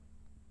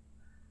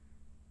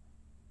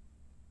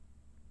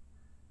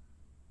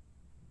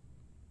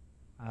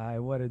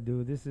what it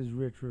do? This is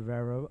Rich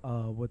Rivera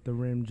with the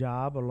Rim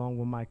Job, along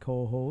with my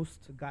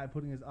co-host. The guy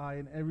putting his eye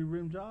in every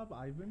rim job,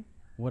 Ivan.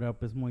 What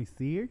up, is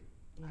Moisir?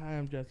 Hi,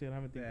 I'm Jesse. I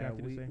don't have anything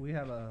crafty to say. We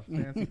have a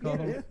fancy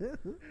co-host.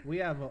 We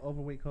have an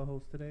overweight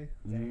co-host today,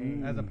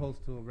 as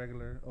opposed to a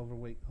regular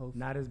overweight host.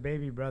 Not his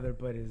baby brother,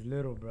 but his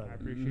little brother. I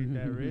appreciate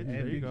that, Rich. And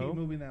There if you you go. keep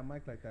moving that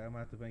mic like that, I'm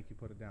going to have to make you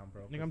put it down,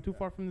 bro. Nigga, I'm too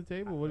far from the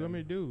table. What do you want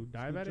me to do?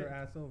 Dive Scoot at your it?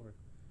 ass over.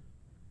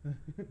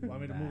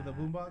 Want me to move the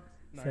boombox?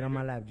 Sit on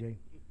my lap, Jay.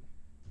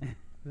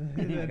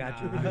 I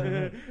got you.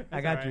 I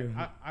That's got all you.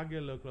 right. I'll get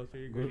a little closer.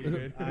 You're good. You're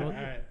good. All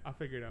right. I'll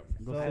figure it out.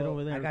 Go So, sit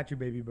over there. I got you,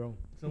 baby, bro.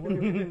 So what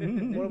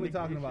are we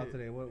talking about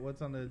today?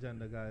 What's on the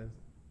agenda, guys?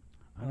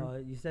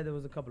 You said there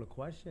was a couple of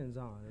questions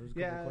on. There was a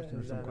couple Yeah, of questions.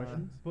 there's some that,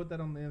 questions. Put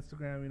that on the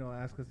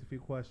Instagram. Ask us a few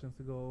questions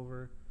to go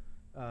over.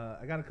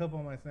 I got a couple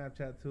on my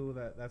Snapchat too.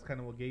 That's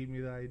kind of what gave me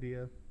the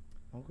idea.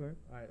 Okay.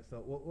 All right,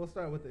 so we'll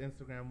start with the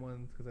Instagram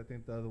ones because I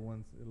think the other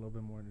ones are a little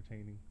bit more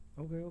entertaining.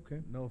 Okay.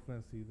 No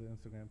offense to the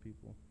Instagram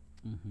people.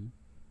 Mm-hmm.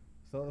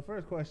 So the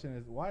first question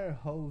is, why are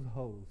hoes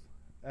hoes?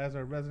 As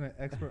our resident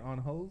expert on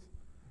hoes,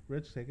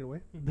 Rich, take it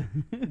away.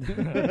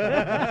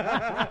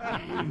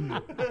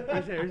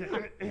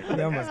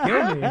 They almost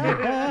killed me.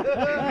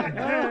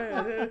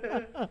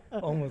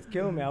 Almost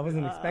killed me. I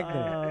wasn't expecting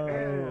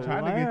it.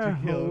 Trying to get you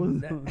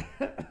killed.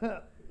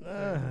 killed.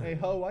 Hey,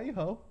 ho, why you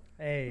ho?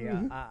 Hey,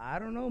 I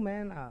don't know,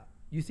 man.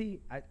 You see,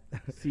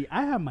 See,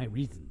 I have my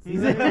reasons.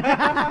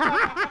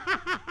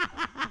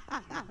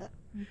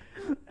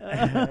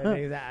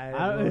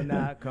 I will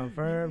not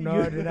confirm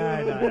nor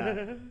deny.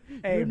 No.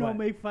 Hey, You don't but-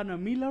 make fun of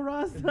me, La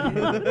Rosa.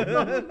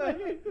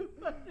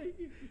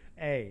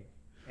 Hey,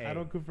 I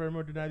don't confirm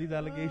or deny these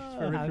allegations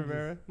for Rich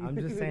Rivera. I'm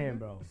just saying,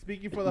 bro.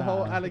 Speaking for the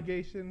whole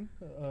allegation.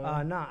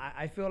 No,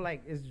 I feel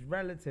like it's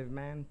relative,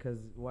 man, because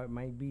what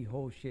might be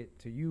whole shit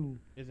to you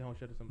Isn't whole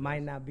shit to somebody might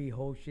else. not be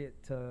whole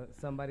shit to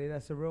somebody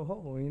that's a real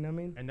hoe. You know what I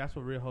mean? And that's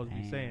what real hoes be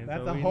Damn. saying.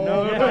 That's so a we whole-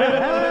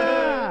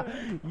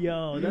 know.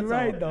 Yo, You're that's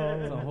right, a, though.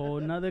 That's a whole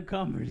nother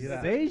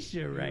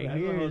conversation right That's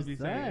what here. hoes be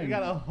saying. son. You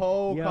got a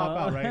whole Yo. cop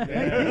out right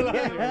there.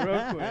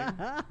 Real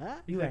quick.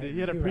 You He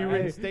had a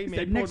pre-written statement.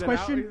 Said, he next pulled it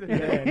out.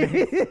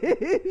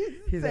 question.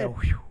 He's like,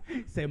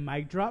 whew. Say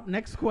mic drop.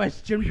 Next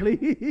question,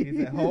 please. He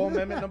said, whole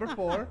amendment number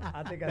 4.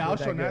 I think Thou I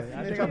did shalt that not good.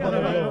 I snitch think I on did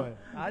that another good.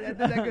 I did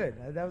that good.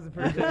 That was a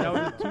pretty good. That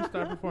was a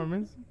 2-star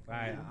performance. All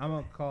right, I'm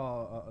going to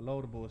call a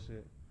load of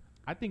bullshit.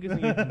 I think it's in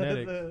your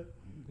genetics.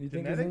 You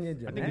think it's in your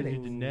I think it's genetics?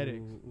 your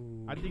genetics.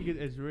 I think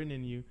it's written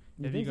in you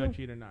You if think you're gonna so?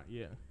 cheat or not.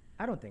 Yeah,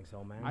 I don't think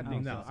so, man. I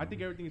think no. so. I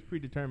think everything is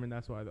predetermined.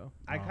 That's why though.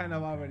 I kind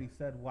of okay. already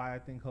said why I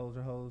think hoes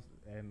are hoes.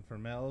 And for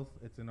males,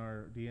 it's in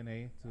our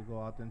DNA to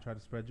go out there and try to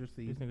spread your This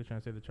seed. nigga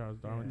trying to say the Charles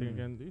Darwin thing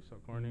again. He's so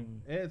corny.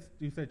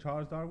 You said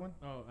Charles Darwin?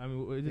 Oh, I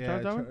mean, is it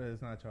Charles Darwin?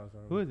 It's not Charles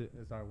Darwin. Who is it?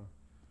 It's Darwin.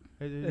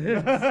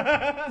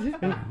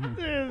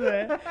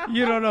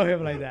 You don't know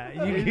him like that.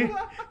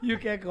 You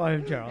can't call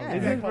him Charles.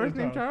 Is his first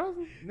name Charles?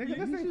 Nigga,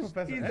 this ain't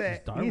Professor He X.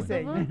 said, Darwin. he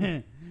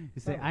said,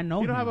 You say I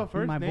know You don't him. have a He's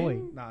first my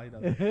name? Nah, he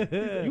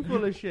doesn't. You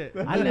full of shit.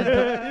 I let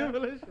the, You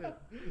full of shit.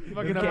 You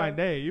fucking up my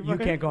day. you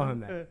can't call him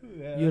that.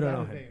 Yeah, You that's don't not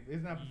know his him. name.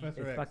 It's not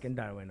Professor It's X. fucking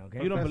Darwin, okay?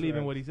 You don't Professor believe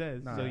in X. what he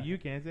says, Nah. so you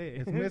can't say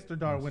it. It's Mr.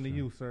 Darwin to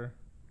you, sir.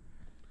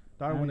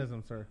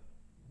 Darwinism, sir.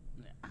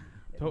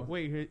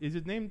 Wait, is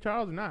his name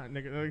Charles or not?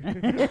 Nigga,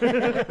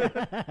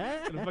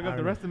 gonna fuck up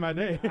the rest of my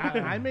day.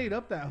 I made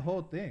up that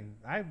whole thing.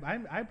 I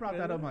brought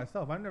that up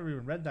myself. I never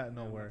even read that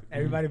nowhere.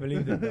 Everybody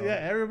believed it, though.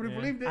 Yeah, everybody Yeah.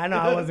 believed it. I know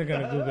I wasn't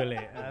going to Google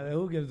it.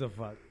 Who gives a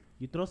fuck?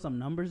 you throw some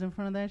numbers in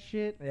front of that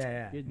shit.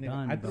 Yeah. You're Nigga,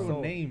 done. I bro. threw So-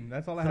 a name.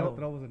 That's all I had to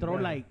throw was a Throw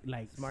name.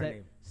 like Smart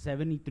name.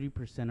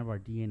 73% of our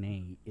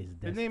DNA is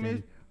destined His name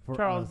is for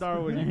Charles us.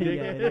 Darwin. You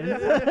Yeah, dig it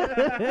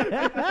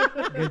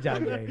is. Good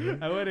job, Jay.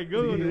 I would have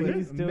Googled You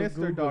it. still Mr.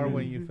 Googling.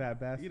 Darwin, you fat Eat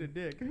bastard. a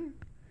dick. Your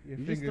You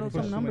just finger throw pushed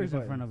some too many numbers in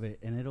buttons. front of it,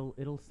 and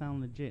it'll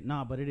sound legit.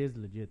 Nah, but it is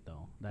legit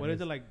though. That What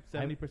is it like?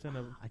 70%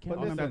 of I can't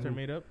all remember. stats are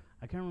made up.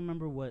 I can't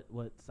remember what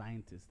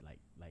scientists like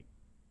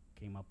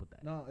came up with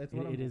that. No, it's It-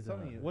 what it I'm is,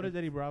 telling you. What does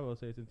Eddie Bravo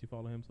say since you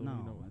follow him? So No, you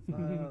know. it's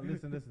not.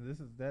 Listen. This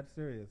is that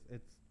serious.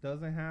 It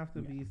doesn't have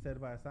to be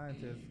said by a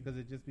scientist because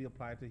it just be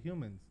applied to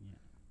humans. Yeah.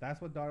 That's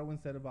what Darwin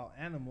said about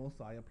animals,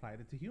 so I applied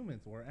it to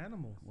humans. We're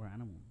animals. We're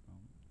animals.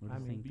 Bro. We're I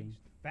the mean, same thing.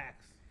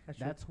 Facts.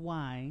 That's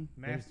why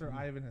Master there's-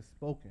 Ivan has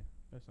spoken.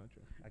 That's not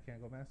true. I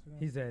can't go master now?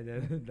 He said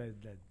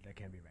that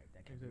can't be right.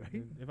 That can't be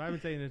right. If I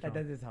would say it, That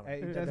doesn't sound right.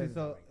 Hey, That Jesse, doesn't so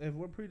sound right. if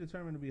we're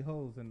predetermined to be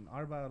hoes and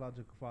our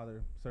biological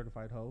father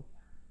certified hoe,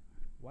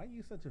 why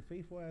you such a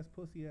faithful ass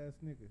pussy ass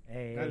nigga?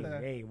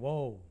 Hey,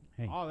 whoa.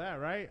 Hey. all that,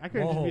 right? I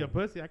couldn't just be Whoa. a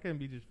pussy. I couldn't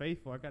be just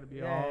faithful. I gotta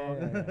be all. Yeah. I You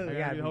gotta gotta be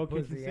the be whole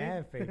kitchen pussy sink.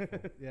 and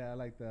faithful. Yeah, I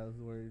like those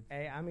words.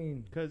 Hey, I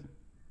mean, Because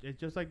it's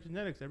just like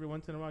genetics. Every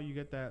once in a while, you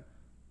get that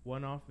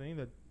one-off thing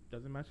that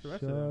doesn't match the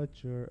rest of them.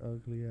 Shut your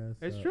ugly ass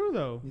It's up. true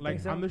though. You like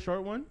think so? I'm the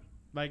short one.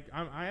 Like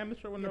I am the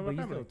short one yeah, of but our you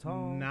family. still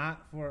tall.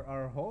 Not for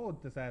our whole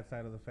sad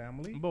side of the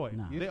family. Boy,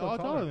 Nah. they You're still all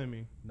taller taller. than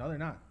me. No, they're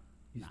not.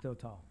 You still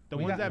tall. The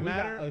We ones got- that we got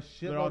matter, a they're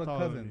shitload all of taller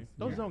than me. cousins.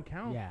 Those Yeah. don't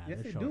count. Yeah, Yes,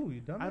 they're they short. do.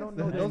 You dumbass. I don't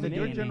know Those the are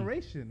your DNA.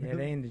 generation. Yeah,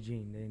 they in the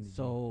gene. They in the gene.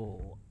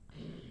 So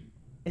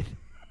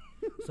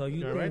So you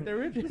You're think right there,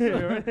 Rich.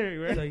 You're right there,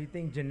 right? So you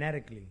think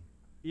genetically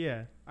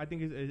Yeah, I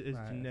think it's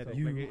Right, genetic. so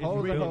you Like, it's hoes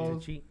are real. hoes.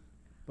 to cheat?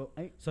 But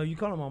So you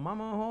calling my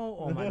mama a hoe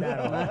or my dad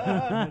a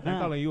hoe? They're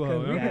calling you a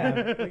 'Cause hoe. we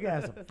huh? could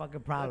have some fucking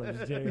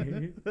problems,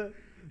 Jerry.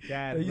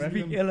 Dad, You speak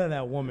random- ill of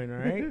that woman, all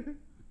right?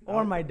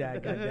 Or my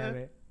dad,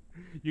 goddammit.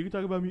 You can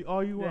talk about me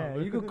all you Yeah,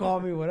 want. you can call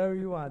me whatever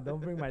you want.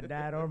 Don't bring my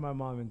dad or my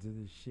mom into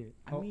this shit.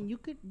 I mean, you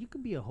could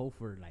be a hoe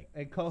for like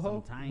Hey, Coho,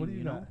 some time, what do you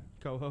you got? know?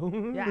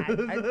 Coho. Yeah, I I think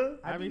mean, it's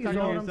You talking know to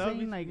what I'm yourself,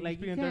 saying? you Like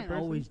speak you in third can't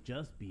person? always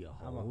just be a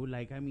hoe.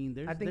 Like I mean,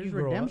 there's think you there's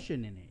grow up.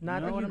 redemption in it. No, I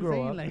you know think what you I'm grow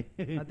saying? up. Like,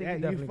 I think Yeah, you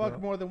you definitely fuck grow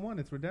up. more than one.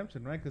 It's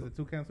redemption, right? Because the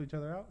two cancel each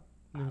other out.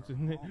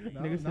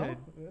 Nigga said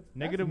That's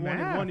negative one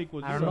math. and one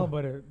equals I don't zero.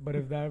 know, but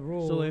if that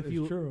rule So if is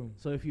you- true,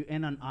 so if you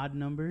end on odd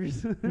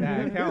numbers,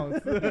 Yeah, it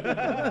counts.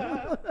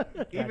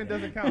 Even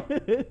doesn't count.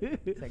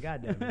 it's like,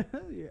 goddamn it.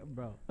 yeah,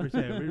 bro.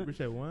 Rich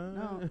said one.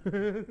 No.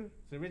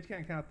 So Rich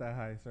can't count that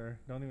high, sir.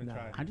 Don't even Nah.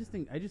 try. I just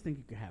think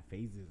you could have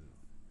phases.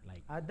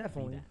 Like I be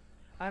definitely.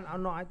 that. I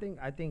know. I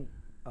think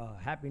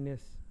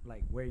happiness,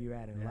 like where you're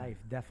at in Yeah. life,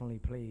 definitely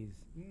plays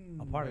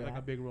a part of Like a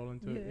that. big role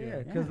into it.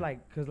 Yeah, Yeah.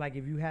 cause like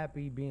if you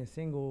happy being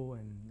single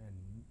and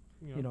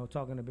you know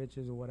talking to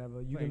bitches or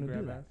whatever, you're playing gonna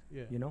do grab that. ass.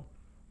 Yeah. You know.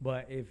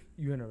 But if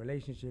you're in a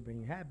relationship and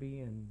you're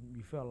happy and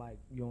you feel like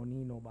you don't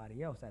need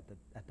nobody else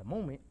at the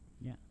moment,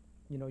 Yeah.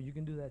 you know you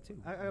can do that too.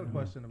 I have a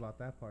question about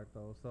that part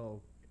though.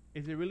 So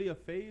Is it really a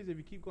phase if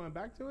you keep going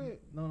back to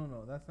it?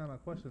 no, that's not my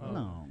question. Oh. though.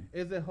 No.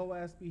 Is it hoe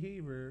ass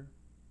behavior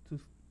to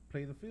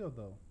play the field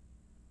though?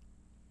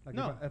 Like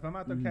No. if I'm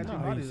out there No. catching Are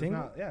you bodies, it's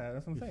single? not. Yeah,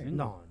 that's what I'm You're saying.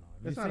 single. No.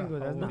 If It's you're not a single,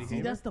 that's whole not. See,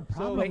 behavior. that's the So-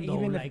 problem. But though.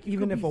 even like, if you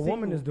even could if be a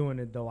woman is single. doing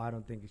it though, I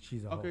don't think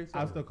she's a hoe. Okay, so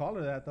I'll still call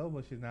her that though,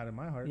 but she's not in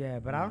my heart. Yeah,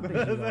 but I don't think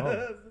she's a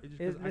hoe. it's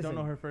just It's- 'cause I don't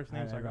know listen, her first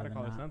name, so I I'd gotta rather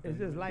call her not. something. It's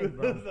just life,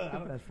 bro.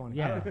 That's funny.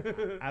 Yeah.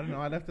 I don't know.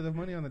 I left the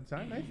money on the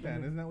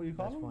nightstand. Isn't that what you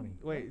call That's them? funny.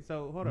 Wait,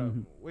 so hold up.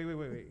 Mhm.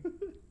 Wait.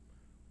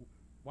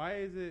 Why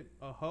is it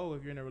a hoe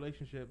if you're in a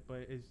relationship,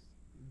 but it's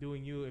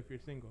doing you if you're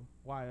single?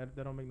 Why? That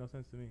don't make no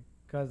sense to me.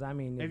 Cause I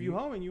mean, If you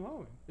hoeing, you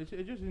hoeing. It's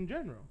just in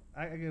general.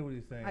 I get what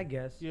he's saying. I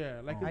guess.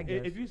 Yeah, like Oh. I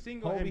if guess. you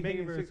single Hoe and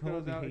banging behavior is 6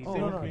 girls hoe out, behavior. Oh same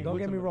no, with no! being Don't with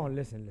get me somebody. wrong.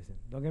 Listen.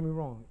 Don't get me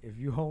wrong. If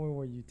you hoeing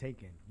where you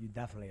taking, you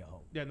definitely a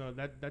hoe. Yeah, no,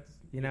 that's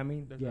You know what I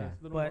mean? that's, Yeah. that's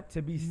a little But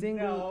to be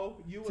single,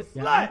 No, you a to-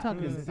 Yeah, slut. I'm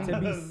talking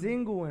to be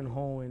single and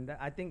hoeing,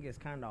 I think it's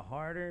kind of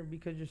harder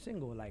because you're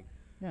single. Like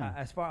Yeah.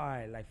 as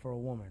far like for a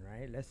woman,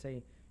 right? Let's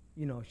say,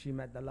 you know, she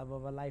met the love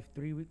of her life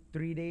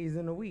 3 days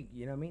in a week.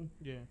 You know what I mean?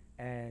 yeah,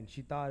 And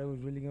she thought it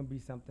was really gonna be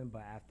something,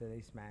 but after they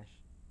smash,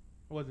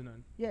 it wasn't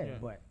none. yeah. Yeah.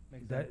 But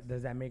Makes sense.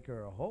 does that make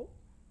her a hoe?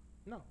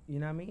 No, You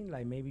know what I mean?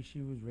 Like maybe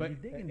she was really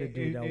But digging i- the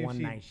dude that if one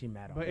she- night she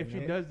met him. but if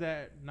you she know? does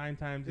that 9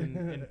 times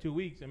in 2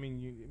 weeks, I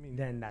mean,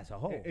 then that's a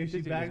hoe. If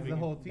she Statistically bags the speaking.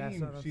 whole That's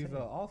team, what I'm she's an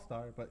saying.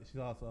 all-star, but she's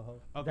also a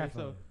hoe. okay,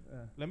 Definitely. Yeah.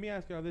 let me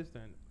ask y'all this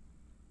then.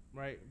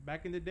 Right,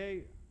 back in the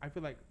day, I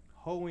feel like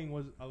hoeing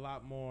was a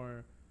lot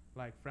more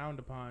like frowned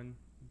upon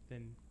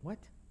than What?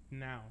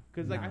 now.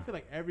 Because like I Nah. feel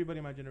like everybody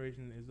in my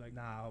generation is like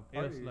Nah,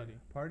 ill party, slutty.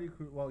 party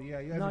crew. Well, yeah,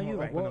 you guys No, are more you're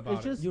right. open Well, about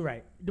it's just You're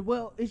right.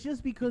 Well, it's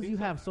just because think you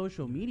so? have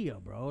social media,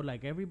 bro.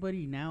 Like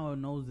everybody now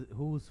knows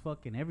who's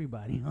fucking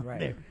everybody out Right.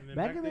 there. And then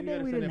Back in the then you day,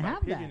 gotta we send it didn't by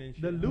have pigeon that. and The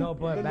shit. loop. No,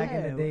 but back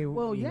in the day,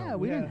 well, you yeah, know,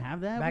 we yeah. didn't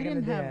have that. back We in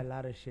the didn't day, have. a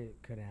lot of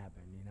shit couldn't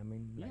happen. You know what I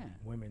mean? Like Yeah.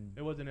 women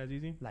It wasn't as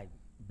easy. like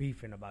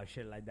beefing about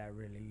shit like that.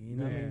 Really, you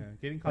know what I Yeah, mean?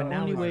 getting But caught the now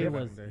only it's way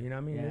different. was You know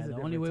what I mean? yeah, It's a the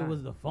only different way time.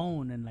 was the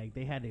phone, and like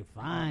they had to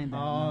find that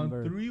on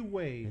number.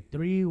 three-way. The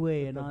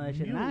three-way and The all that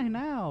shit. mute.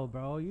 Now,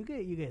 bro, you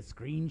get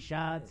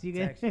screenshots, you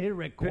get Text.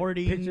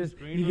 recordings. Pictures.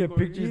 Screen You get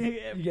recording. pictures.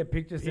 Yeah. You get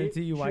pictures sent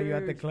to you while you're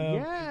at the Pictures, club.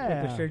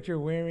 yeah. With the shirt you're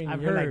wearing. I've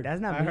and you're like, heard.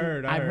 that's not I me.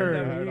 heard. I've heard.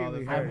 I heard all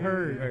this. I've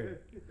heard. Heard.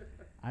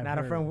 I've Not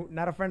a heard. friend.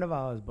 Not a friend of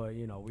ours, but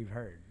you know we've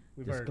heard.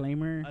 We've heard.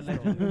 Disclaimer: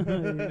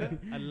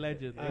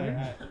 Allegedly. All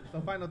right.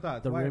 So final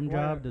thoughts. the Why- rim why-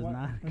 job does why-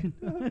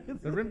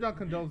 not. The rim job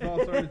condones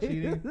all sort of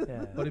cheating.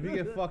 Yeah. But if you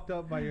get fucked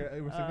up by your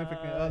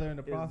significant other in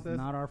the It's process,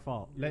 not our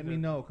fault. let me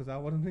know because I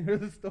want to hear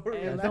the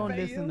story. And and don't laugh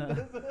at listen you.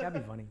 to That'd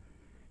be funny.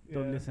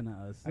 don't Yeah. listen to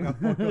us. I got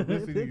fucked up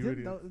listening to your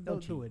videos.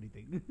 Don't do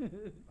anything.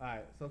 All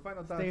right. So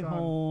final thoughts Stay on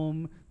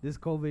home. This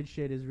COVID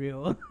shit is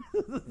real.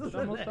 It's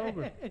almost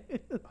over.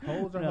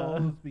 Hoes are No.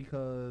 hoes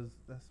because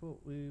that's what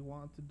we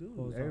want to do.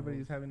 Hoes are Everybody's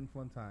hoes. having a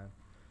fun time.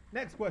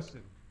 Next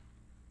question.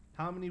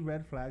 How many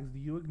red flags do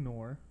you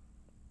ignore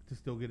to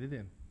still get it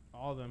in?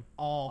 All of them.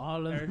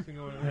 All of Every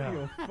single one. of I them.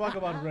 don't give a fuck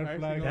about red Every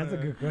flags. single That's a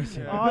one. good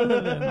question. Yeah. All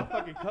of them. I'm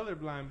fucking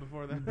colorblind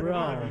before that. Bro.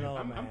 I don't know,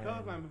 I'm man.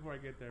 colorblind before I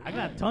get there. I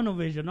got tunnel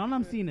vision. All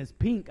I'm seeing is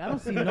pink. I don't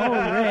see no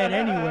red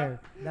anywhere.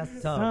 That's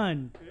tough.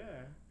 Son. Yeah.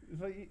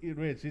 It's like,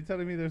 Rich, you're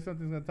telling me there's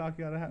something gonna talk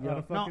you out of, out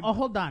of No, fucking...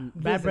 hold on.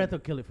 Bad Listen. breath will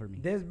kill it for me.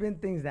 There's been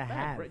things that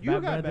have. breath. You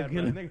got bad will breath,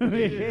 kill nigga.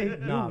 it.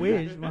 You Nah,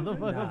 wish, nah.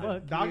 motherfucker.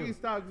 Fuck Doggy you.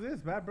 style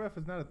exists. Bad breath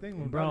is not a thing.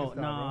 When Bro, doggy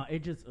style, nah, it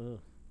just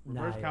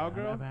Reverse yeah.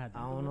 cowgirl? I've had I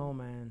don't know,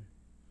 man.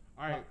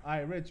 All right. All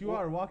right, Rich, you Well-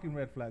 are walking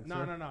red flags. No,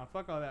 sir. no, no.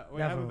 Fuck all that.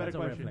 Wait, I have a Definitely. better That's a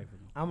red question. flag for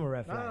me. I'm a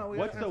red flag. No, we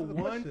What's have to the answer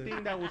the one question.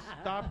 thing that will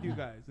stop you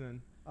guys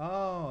then?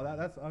 Oh,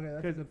 that's okay. That's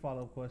a 'Cause- good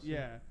follow-up question.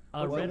 Yeah.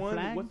 A What's red the one,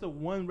 flag? What's the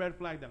one red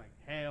flag that like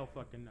hell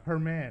fucking no? Her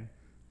man.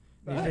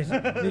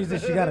 You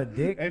said she got a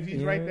dick. If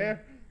she's you right know?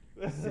 there.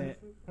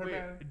 Her Wait,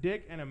 man. a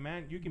dick and a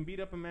man. You can beat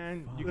up a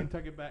man. You can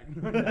tuck it back.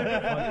 that.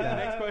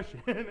 Next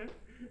question.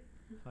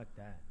 Fuck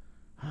that.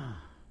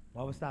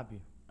 What would stop you?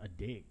 A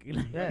dick.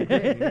 Yeah,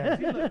 dick,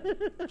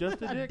 yeah.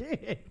 Just a A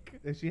dick. dick.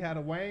 If she had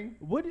a wang,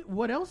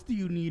 What else do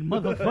you need,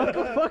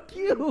 motherfucker? Fuck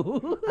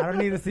you. I don't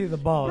need to see the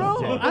balls. Bro,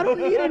 Jay. I don't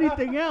need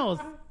anything else.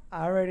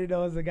 I already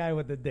know it's a guy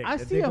with the dick. I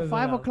The see dick a was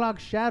 5 enough. o'clock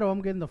shadow.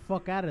 I'm getting the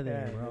fuck out of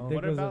there, Yeah, bro. dick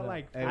What was about enough.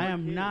 like? Hey, I four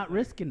am kids? not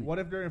risking it. what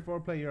if during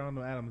foreplay you're on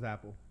the Adam's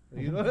apple?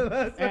 You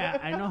know Yeah,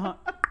 I know how.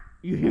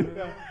 You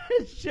hear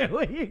shit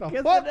when you The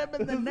kissing fuck?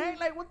 them in the neck?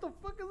 Like, what the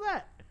fuck is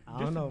that? I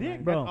Just don't know, a dick,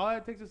 man. bro. All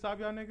it takes to stop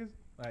y'all niggas.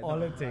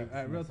 All it takes.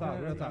 Real talk,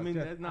 real talk. I mean,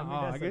 Jeff, that's not. I mean,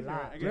 I that's guess a you're right.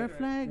 lot. I guess you're Red right.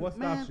 flag. What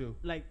man, stops you?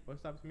 Like, What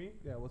stops me?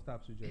 Yeah, what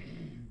stops you,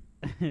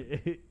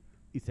 Jay?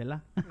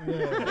 Isela.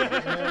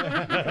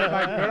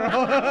 My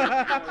girl.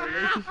 My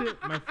relationship,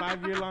 my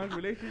 5-year-long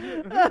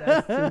relationship.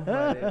 That's too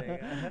funny,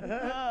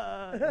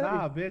 nigga.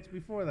 Nah, bitch.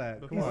 Before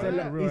that, come on. Isela-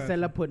 that's a real answer.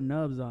 Isela put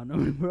nubs on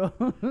him, bro.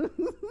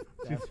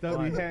 She's That's stubby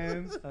funny.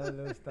 hands, A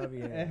little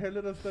stubby and hand. her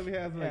little stubby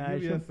hands are like Yeah, I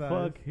give you a should size.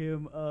 fuck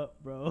him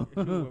up, bro. She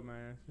would,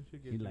 man. She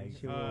She gets like me.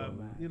 she would,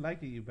 man. You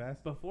like it, you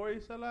bastard. Before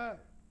Isela,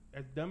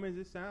 as dumb as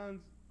it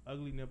sounds,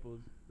 ugly nipples.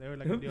 They were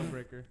like a deal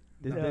breaker.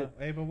 This Yeah. dude-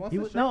 Hey, but once he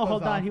the was, shirt no, goes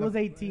hold on. off, He was the-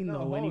 18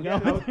 though when he Yeah,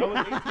 got. I was 18. You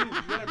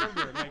gotta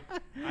remember, like,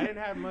 I didn't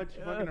have much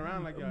fucking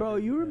around like y'all. Bro,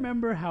 did. you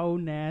remember how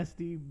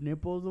nasty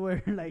nipples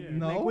were? Like, Yeah.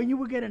 No. like when you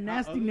would get a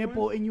nasty ugly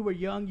nipple ones? and you were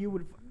young, you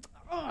would.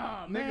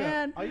 Oh Nigga,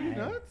 man, are you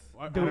nuts?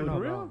 Dude, for no,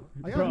 real?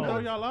 Are y'all Bro. Throw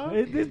nuts? y'all off?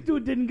 this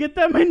dude didn't get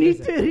that many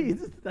Listen.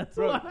 titties. That's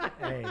Bro, why.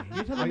 Hey,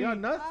 You Are telling y'all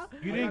me nuts? you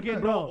Are didn't y'all get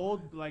nuts? no Bro.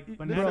 old like Bro,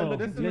 banana Listen, looking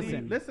listen to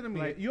listen. me. Listen to me.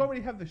 Like- You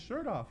already have the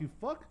shirt off. You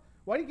fuck.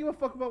 Why do you give a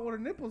fuck about what her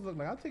nipples look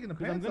like? I'm taking the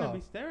Because I'm pants gonna off.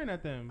 be staring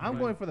at them. I'm Like,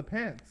 going for the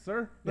pants,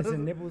 sir.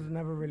 listen, nipples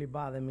never really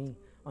bothered me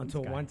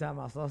until guy. one time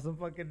I saw some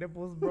fucking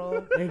nipples,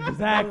 bro.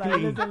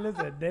 Exactly. Like,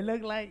 listen. They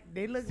look like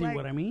See like.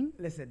 what I mean?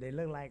 Listen, they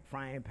look like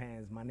frying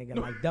pans, my nigga,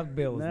 like duck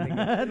bills,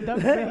 nigga.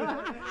 Duck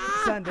bill.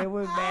 Son, they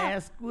was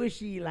mad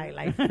squishy,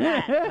 like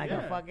flat, like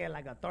a fucking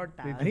like a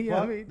torta. Did you know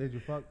what fuck? I mean? Did you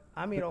fuck?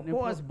 I mean, of Nipple-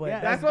 course, but yeah.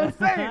 That's what I'm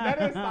saying. That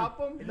didn't stop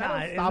him. That Nah,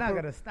 don't it's stop not him.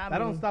 gonna stop That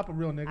me. don't stop a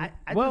real nigga.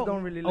 I Well, just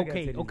don't really look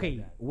okay, at titties okay. like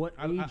that. What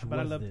I- age but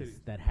I was love this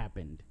titties. that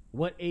happened?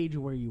 What age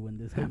were you when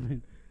this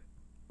happened?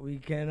 We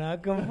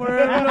cannot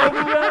confirm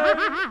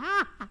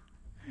it.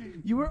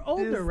 You were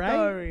older, This right?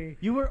 story.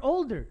 You were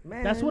older.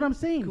 That's what I'm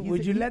saying. Could- He's-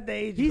 would you he- let the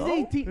age He's go?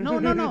 18. No,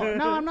 no, no.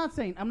 No, I'm not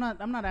saying. I'm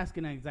not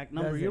asking an exact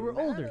number. Does You it were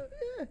older. matter?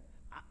 Yeah,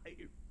 I-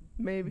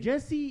 maybe.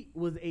 Jesse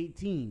was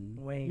 18.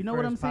 When he You know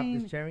what I'm first popped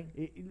his saying?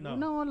 cherry? No.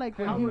 No, like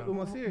How when old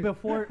was he?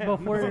 before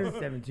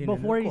 17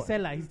 before in he the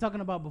said that. He's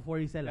talking about before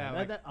he said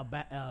Yeah, that.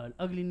 like-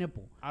 Ugly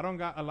nipple. I don't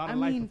got a lot I of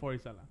life mean- before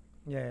Isela.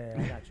 Yeah,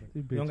 I got you.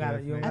 You You don't bitch got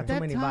ass you don't nigga. got At too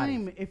that many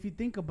time, bodies. if you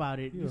think about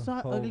it, You you saw a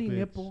an whole ugly bitch.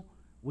 nipple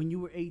when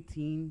you were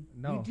 18.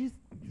 No. You just,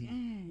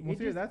 Well, it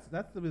see, just-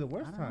 that's to be the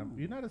worst I don't time. know.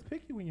 You're not as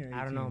picky when you're 18.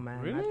 I don't know,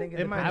 man. Really? I think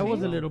it In my depends I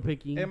was a on- little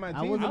picky. In my I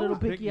teens, was a I little was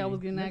picky. I picky. was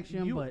getting Nigga,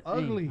 action, you but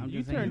ugly. Hey, I'm You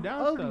just turned saying.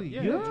 down ugly.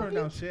 stuff. You Yeah. don't turn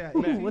down shit. At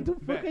What 18. the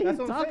fuck are That's you what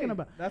I'm talking saying.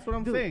 about? That's what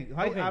I'm Dude, saying.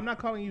 okay. I'm not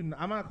calling you.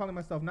 I'm not calling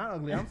myself not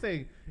ugly. I'm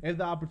saying if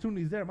the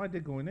opportunity's there, my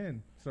dick going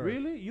in. Sir.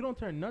 Really? You don't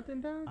turn nothing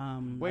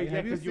down? Wait, yeah,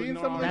 have you 'cause you seen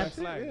know some all of that that shit?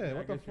 slack. Yeah, I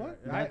what the get you. fuck?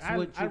 that's I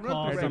what you run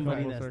call through that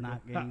somebody full that's circle.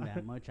 not getting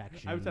that much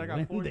action. I said I got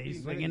when 4 they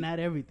teeth, swinging nigga. at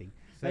everything.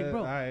 Like, Said, bro,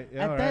 alright,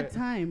 yeah, at that alright.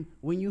 time,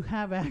 when you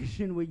have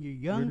action, when you're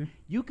young, Really?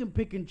 you can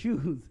pick and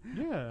choose.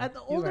 Yeah. At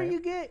the older right. you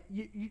get,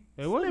 you It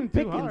slim wasn't too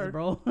pickings, hard.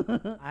 bro.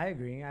 I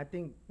agree. I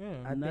think Yeah.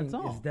 I And think that's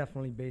all. it's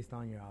definitely based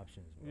on your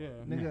options. Bro. Yeah.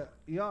 Nigga,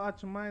 y'all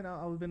out your mind.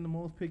 I've been the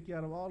most picky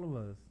out of all of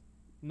us.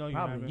 No, you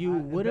Probably. haven't. You I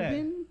would have bet.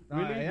 been.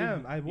 Really? I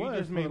am. I You was.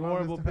 just for made the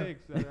horrible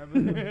longest time.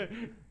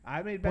 picks.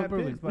 I made Point bad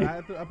picks, proven.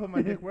 but I put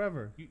my dick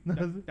wherever.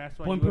 That's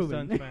why Point you a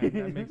proven. Suns fan.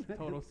 That makes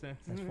total sense.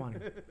 That's funny.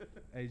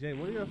 Hey Jay,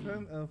 what are you a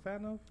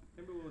fan of?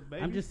 Timberwolves,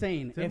 baby. I'm just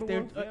saying, if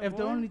they're Timberwolves? Yeah, if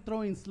they're boy. only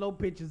throwing slow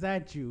pitches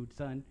at you,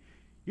 son,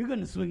 you're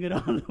gonna swing it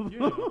all over.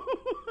 Yeah.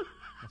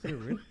 That's it,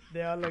 really?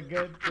 They all look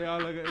good. They all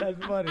look at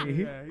That's funny.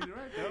 Yeah, he's right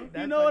though. You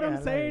That's know what fucking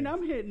I'm saying?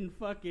 hilarious. I'm hitting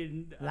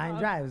fucking Line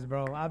drives,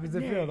 bro.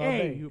 Opposite Yeah, field all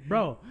hey, day.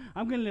 bro,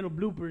 I'm getting little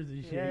bloopers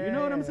and shit. Yeah, you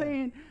know what I'm yeah, yeah.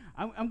 saying?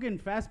 I'm getting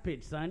fast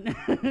pitch, son.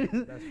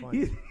 That's funny.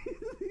 He's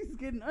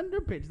getting under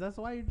pitch. That's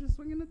why you're just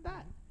swinging at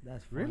that.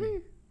 That's funny.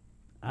 Really?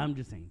 I'm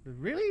just saying.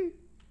 Really?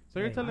 So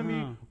you're Hey. telling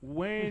me Uh-huh.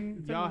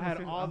 when You're y'all telling me had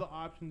the same- all the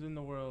options in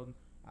the world,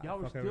 I y'all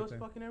were fuck still everything.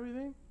 fucking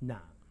everything? Nah.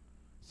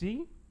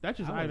 See, that's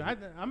just I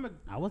I'm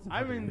I wasn't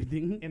I'm fucking in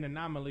everything. an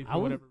anomaly I for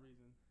was- whatever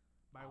reason,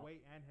 by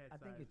weight and head I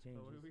size. think it So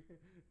changes. we-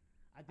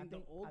 I think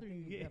the older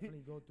you get,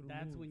 definitely go through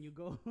that's moods. when you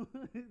go.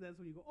 That's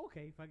when you go.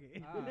 Okay, fuck it.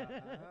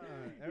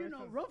 Ever you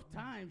know, since- rough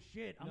time.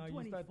 Shit, I'm No, you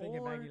 24. start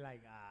thinking back, you're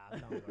like, I'm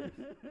done with it.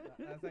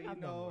 That's how you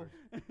I've done know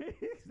worse.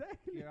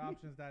 Exactly. your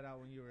options died out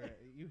when you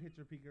hit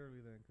your peak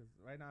early then. Because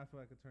right now I feel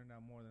like I could turn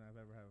down more than I've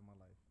ever had in my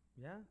life.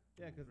 Yeah?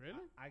 Yeah, because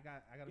Really? I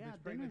got a Yeah,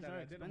 bitch pregnant dinners that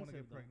are I didn't want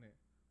to expensive, get though. pregnant.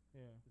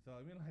 Yeah, So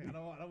I mean, like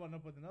I don't want to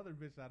put another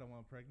bitch that I don't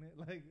want pregnant.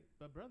 Like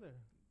but brother,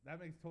 that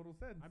makes total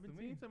sense I've been to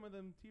me. seeing some of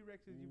them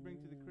T-Rexes you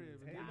bring to the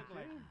crib, and Hey, they look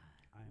like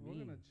I We're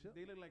mean, gonna chill.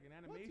 they look like an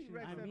What animation.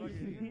 T-Rex I have you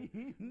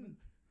mean,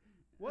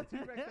 What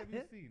T-Rex have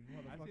you seen?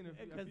 I've seen a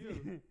motherfucker?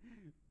 few.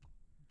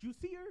 Did you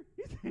see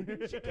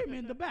her? She came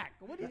in the back.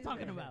 What are you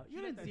talking about? You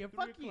She didn't left see her. at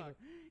Fuck 3 you. o'clock.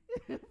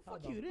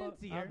 Fuck you. Didn't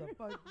see her.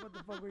 What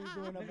the fuck were you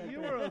doing up at You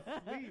three? were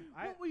asleep.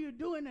 What were you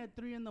doing at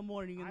 3 in the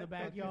morning in I the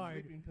took your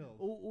backyard? sleeping pills.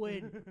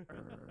 When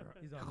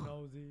He's all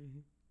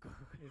nosy.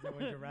 Is that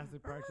when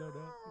Jurassic Park showed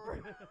up?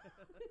 Is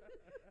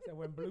that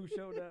when Blue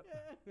showed up?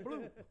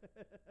 Blue.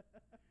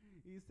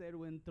 he said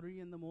when 3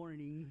 in the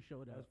morning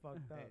showed That was up.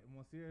 fucked up. Hey,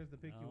 Monsieur is the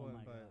picky Oh one, my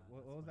but God, what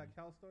that's was funny. that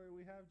cow story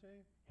we have,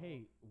 Jay?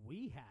 Hey,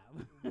 we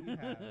have. We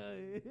have.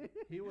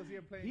 He was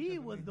here playing. He Tiffany.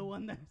 was the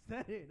one that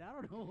said it. I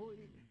don't know.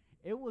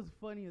 It was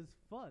funny as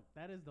fuck.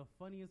 That is the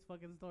funniest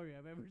fucking story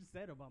I've ever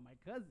said about my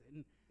cousin.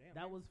 Damn,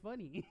 That was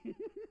funny.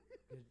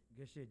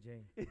 Good shit,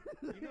 Jay. You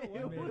know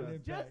It what? made was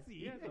us Jesse.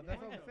 Yeah, So that's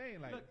what I'm saying.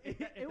 Like Look, if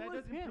that It was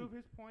doesn't him. prove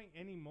his point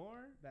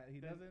anymore, that he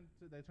then- doesn't.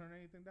 They turn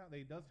anything down.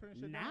 They does turn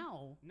shit down.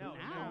 Now. no,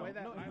 now. no, way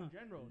that- no, in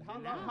general. How,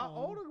 Now. how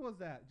old was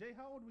that? Jay,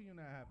 how old were you when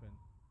that happened?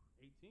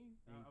 18.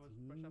 I was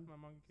fresh off my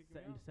mom kicking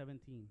me out.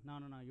 17. No.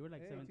 You were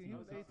like 18. 17. He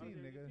was I was 18,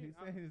 nigga. 18. He's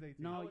saying he's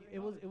 18. I No, was in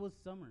it was college.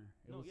 summer.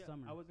 It No, was yeah,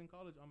 summer. I was in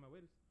college on my way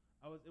to.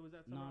 It was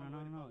that summer. on my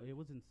way to No. college. It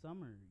was in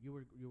summer. You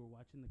were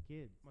watching the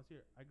kids.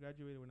 Monsieur, I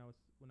graduated when I was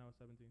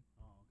 17.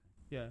 Oh,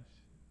 Yeah,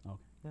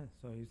 Yeah,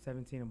 so he's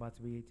 17, about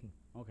to be 18.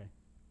 okay.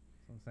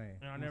 That's what I'm saying.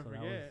 and I'll No, never so that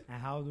forget.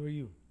 And how old were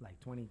you? Like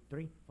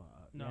 23? Fuck.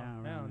 No, yeah,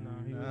 hell around no,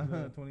 there.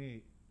 he was,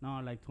 28. No,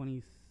 like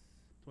 20,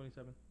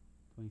 27.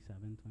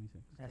 27,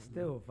 26. That's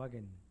still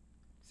fucking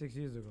 6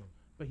 years ago.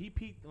 But he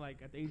peaked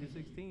like at the age of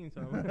 16.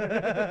 So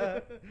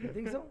You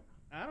think so?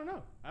 I don't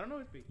know. I don't know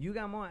his peak. You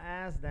got more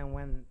ass than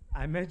when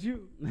I met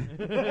you.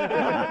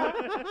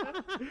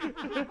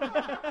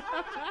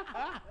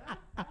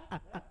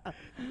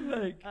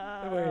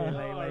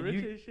 Like,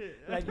 Rich you, as shit.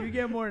 like you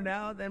get more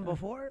now than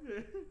before?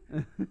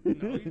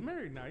 No, he's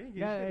married now. He ain't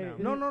Yeah, getting shit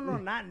now. No,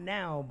 not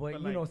now, but, But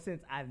you like- know,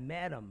 since I've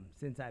met him,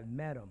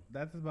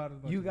 That's about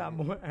as much. you as got it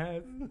is. more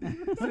ass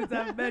since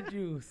I've met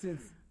you.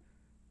 Since,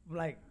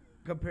 like,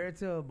 compared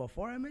to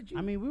before I met you.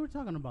 I mean, we were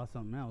talking about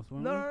something else,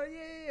 weren't no,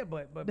 yeah,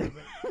 but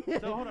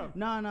So hold up. we?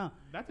 No.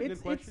 That's a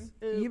good question.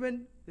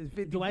 even it's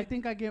 50, Do I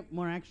think I get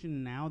more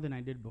action now than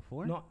I did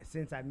before? no,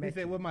 since I met He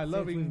said, you. with my Since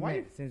loving we've met,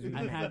 wife? since we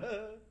I've met, had.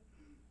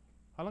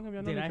 How long have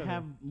you known Did each I other?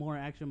 have more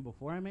action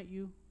before I met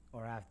you?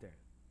 or after.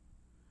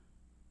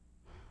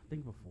 I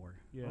think before.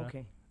 Yeah.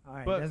 Okay, all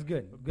right, But- that's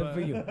good. Good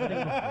for but- you.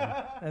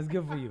 That's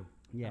good for you.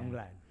 Yeah. I'm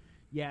glad.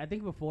 Yeah, I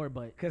think before,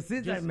 but Cause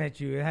since I Just- met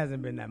you, it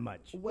hasn't been that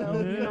much. well,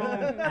 you know,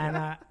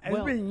 And it's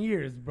Well- been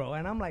years, bro.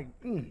 And I'm like,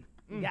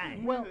 guy.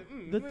 well,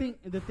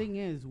 the thing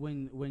is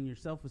when your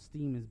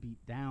self-esteem is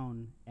beat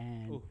down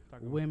and Ooh, talk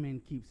about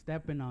women keep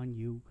stepping on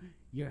you,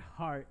 your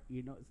heart,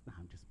 you know,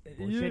 I'm just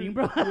You- bullshitting,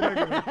 bro.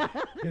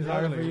 it's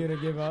harder for you to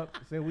give up.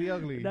 Say we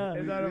ugly. No,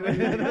 It's harder for you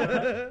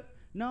to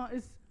no,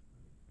 it's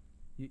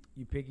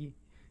You picky?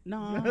 no,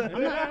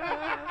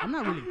 I'm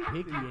not really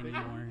picky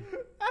anymore.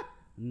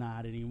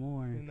 Not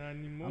anymore. Not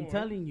anymore. I'm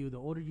telling you, the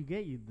older you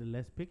get, the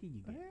less picky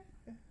you get.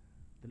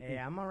 Hey,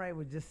 I'm alright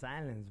with just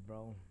silence,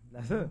 bro.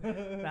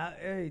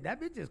 Hey, that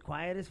bitch is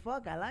quiet as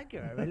fuck. I like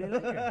her. I really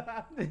like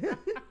her.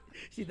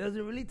 She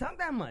doesn't really talk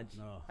that much.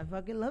 No. I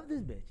fucking love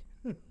this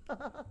bitch. All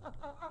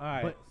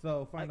right. But-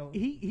 So final.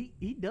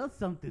 He does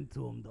something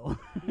to him though.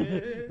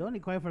 They're only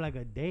quiet for like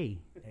a day.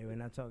 Hey, we're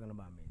not talking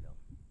about me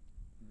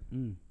though.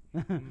 Mm.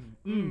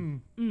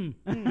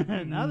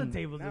 Mm. Now the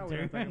tables Now are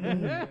we're turned. talking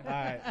All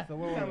right. So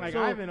You sound like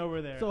So- Ivan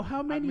over there. So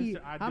how many?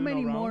 Mr. I How do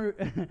many no wrong. more?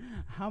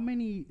 How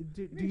many?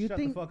 Do you shut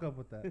think? the fuck up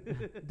with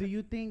that? Do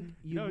you think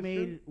you No, it's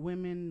made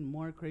women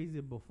more crazy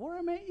before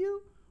I met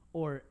you,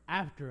 or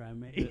after I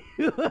met you?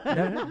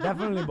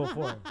 Definitely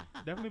before.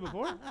 Definitely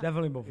before?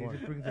 Definitely He before.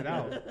 just brings it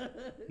out.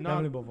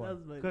 Definitely before.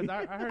 That's funny. Because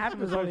I heard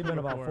After's some only stories been from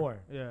about before.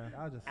 4. Yeah.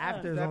 Y'all just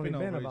After's stepping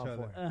only been over each about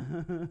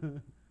other.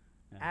 4.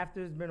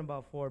 After it's been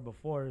about 4.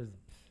 Before is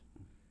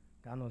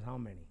God knows how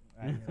many.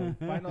 All right, so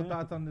final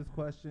thoughts on this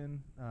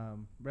question.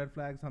 Red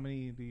flags. How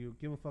many do you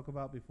give a fuck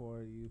about before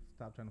you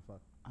stop trying to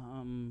fuck?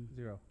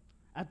 0.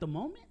 At the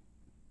moment,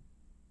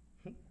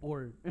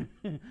 or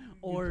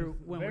or just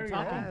when bury we're your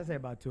talking. I'd say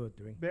about 2 or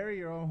 3. Bury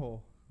your own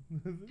hole.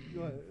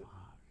 Go ahead.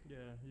 Yeah,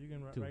 you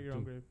can Two, write your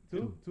own two.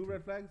 grave. Two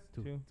red flags.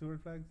 Two. Two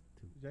red flags.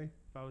 Two. Jay.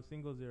 If I was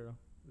single, 0.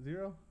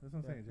 0. That's what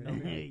I'm saying.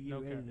 No. Jay. You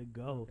No ready cap. to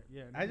go?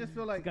 Yeah. I just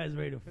feel This like guy's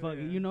ready to fuck.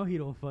 Yeah. You know he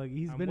don't fuck.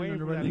 He's I'm been in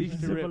waiting a for that leash to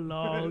relationship rip. a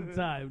long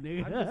time,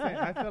 nigga. I'm just saying.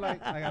 I feel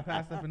like I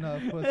passed up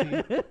enough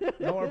pussy.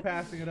 No more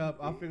passing it up.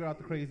 I'll figure out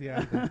the crazy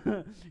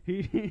after.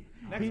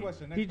 Next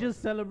question. He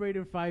just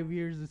celebrated 5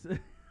 years of his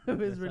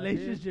Yes, I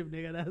relationship,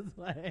 nigga. That's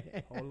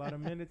why. Whole lot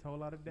of minutes, whole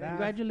lot of days.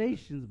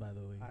 Congratulations, by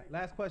the way. All right,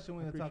 last question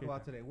we're gonna talk Appreciate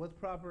about that. today. What's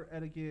proper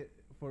etiquette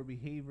for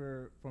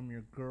behavior from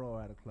your girl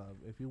at a club?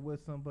 If you're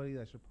with somebody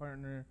that's your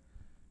partner,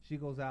 she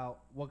goes out.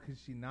 What can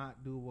she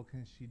not do? What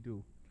can she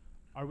do?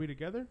 Are we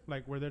together?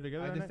 Like, we're there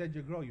together? I that just night? said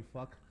your girl. You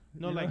fuck.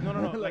 No, You like, know?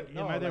 no. Like,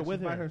 am I there like with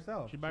she's her? by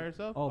herself? She by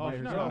herself? Oh, by she's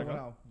herself. not No, gonna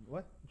go. no.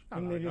 What?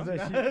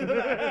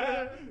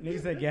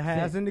 Nigga said, get her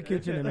ass in the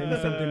kitchen and make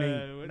me something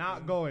to eat.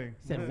 Not going.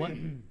 He said what?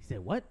 He said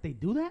what? They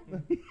do that?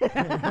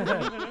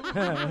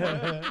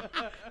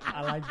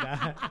 I like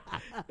that.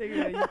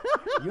 Nigga,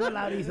 you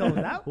allow these hoes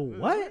out?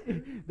 What?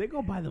 They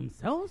go by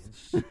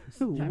themselves?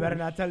 You better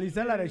not tell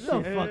Lisela that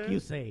The shit. fuck you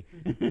say?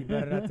 You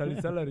better not tell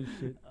Lisela this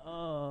shit.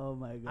 Oh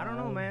my god. I don't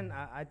know, man.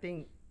 I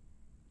think...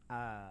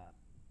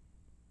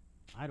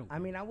 I don't. I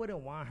mean, I wouldn't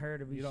want her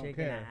to be You don't shaking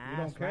care. her ass. You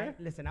don't care? Right?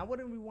 Listen, I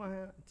wouldn't really want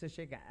her to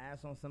shake her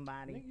ass on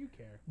somebody. think you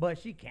care. But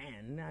she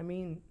can. I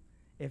mean,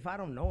 if I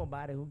don't know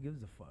about it, who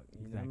gives a fuck?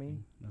 You know what I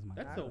mean? That's my.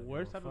 That's I the don't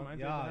worst give type a of fuck. mindset.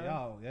 to have.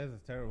 Y'all, that's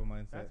a terrible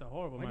mindset. That's a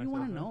horrible Why mindset. do you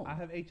want to man. know? I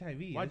have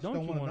HIV. Why I just don't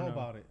don't you want to wanna know know?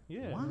 about it.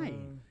 Yeah. Why?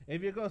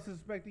 If your girl's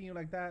suspecting you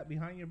like that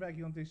behind your back,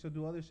 you don't think she'll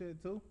do other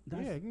shit too? Yeah,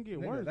 it can get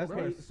Nigga, worse. that's bro.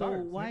 where Okay, it so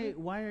starts,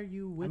 why are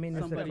you with mean,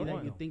 that's somebody what I that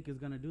you want. think is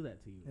gonna do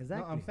that to you?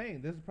 Exactly. No, I'm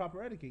saying this is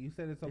proper etiquette. You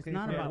said it's okay. It's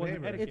not for about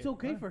behavior. etiquette. It's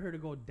okay Huh? for her to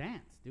go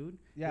dance, dude.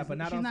 Yeah, It's- but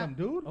not she's on some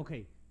dude.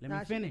 Okay, let Nah,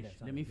 me she can finish. dance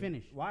on Let a me dude.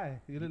 finish.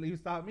 Why? You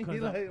stopped me. 'Cause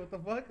Like, what the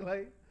fuck?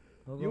 Like,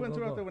 Go, you go,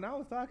 interrupted go. when I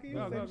was talking. You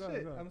Go, same go, go,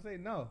 shit. go. I'm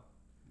saying no.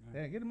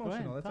 Yeah, get Go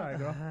ahead, emotional. That's talk. all right,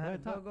 girl.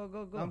 ahead, Go, talk. go,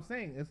 go, go. I'm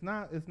saying it's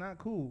not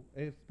cool.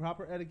 If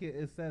proper etiquette,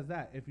 it says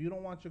that if you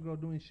don't want your girl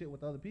doing shit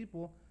with other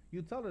people,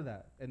 you tell her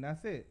that, and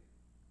that's it,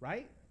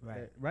 right?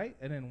 Right. Right.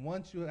 And then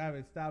once you have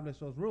established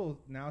those rules,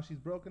 now she's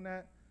broken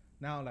that.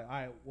 Now, like, all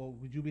right, well,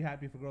 would you be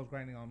happy for girls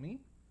grinding on me?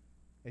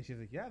 And she's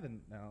like, yeah.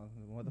 Then now,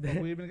 what the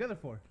fuck we even together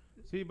for?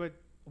 See, but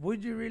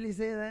Would you really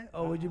say that?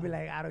 Or would you be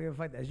like, I don't give a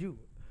fuck, that's you?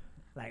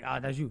 Like, oh,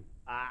 that's you.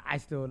 I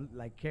still,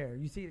 like, care.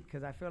 You see,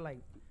 because I feel like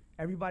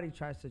everybody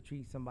tries to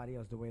treat somebody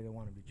else the way they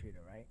want to be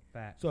treated, right?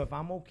 Facts. So if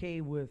I'm okay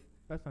with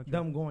that's not true.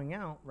 them going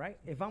out, right?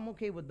 If I'm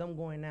okay with them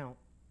going out,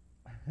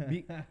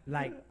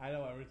 like, I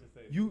know what Rich is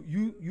saying.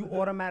 you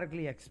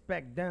automatically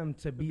expect them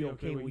to be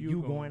okay with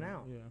you going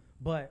out. Yeah.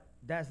 But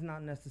that's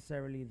not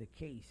necessarily the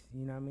case.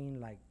 You know what I mean?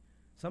 Like,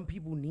 some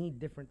people need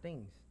different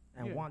things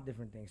and Yeah. want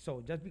different things.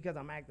 So just because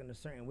I'm acting a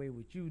certain way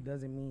with you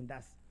doesn't mean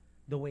that's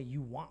the way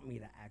you want me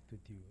to act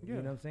with you. Yeah.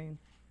 You know what I'm saying?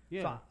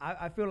 Yeah. So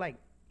I feel like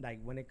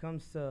when it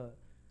comes to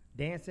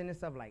dancing and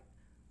stuff, like,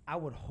 I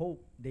would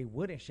hope they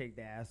wouldn't shake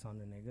their ass on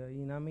the nigga.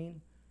 You know what I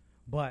mean?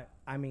 But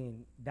I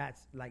mean,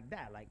 that's like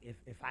that. Like,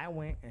 if I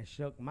went and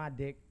shook my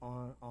dick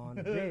on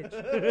a bitch,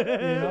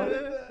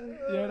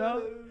 you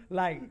know,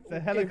 like, It's a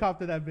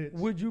helicopter, that bitch.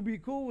 would you be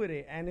cool with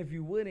it? And if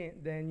you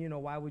wouldn't, then, you know,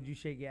 why would you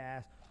shake your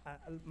ass?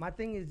 My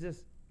thing is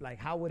just, like,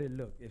 how would it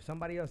look? If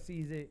somebody else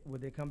sees it,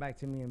 would they come back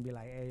to me and be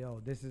like, hey,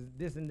 yo, this and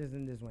this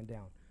and this went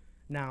down?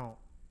 Now,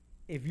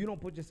 if you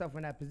don't put yourself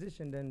in that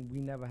position, then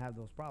we never have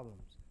those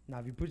problems. Now,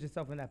 if you put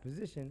yourself in that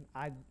position,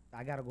 I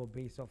got to go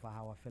based off of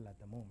how I feel at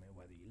the moment,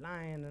 whether you're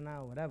lying or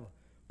not, whatever.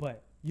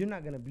 But you're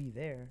not going to be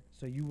there,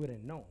 so you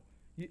wouldn't know.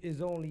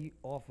 It's only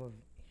off of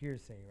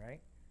hearsay,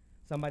 right?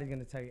 Somebody's going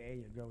to tell you, hey,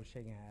 your girl was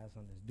shaking her ass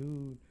on this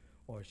dude,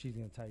 or she's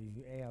going to tell you,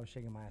 hey, I was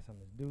shaking my ass on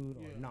this dude,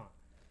 or not.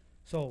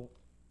 So,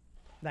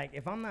 like,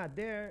 if I'm not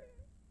there,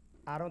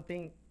 I don't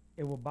think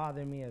it will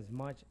bother me as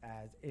much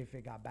as if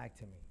it got back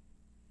to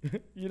me.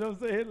 You know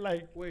what I'm saying?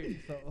 Like, Wait,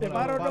 So, if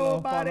I don't know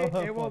about it,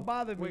 it won't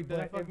bother me. Wait,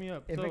 that But fucked me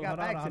up. if So, it got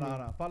back to me,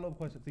 Follow-up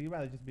question. So you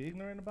rather just be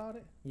ignorant about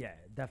it? yeah,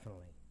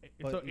 definitely.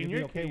 But so you'd in be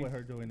your okay case, with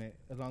her doing it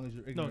as long as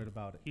you're ignorant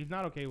about it. he's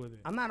not okay with it.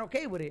 I'm not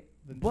okay with it,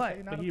 Then but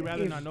say not But he'd okay.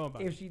 rather if, not know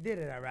about if it. she did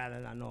it, I'd rather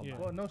not know Yeah. about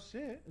Well, it. no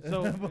shit.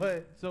 So,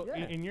 but so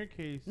Yeah. in your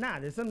case, Nah,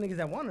 there's some niggas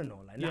that want to know.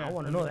 Like, nah, Yeah, I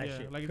want to know that yeah,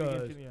 shit. like if you get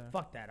Because shit, yeah.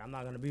 fuck that, I'm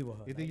not gonna be with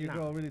her. you think Like, your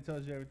nah. girl really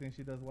tells you everything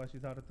she does while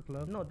she's out at the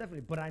club? No,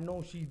 definitely. But I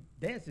know she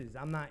dances.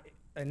 I'm not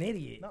an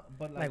idiot. No,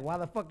 but Like, why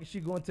the fuck is she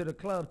going to the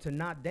club to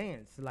not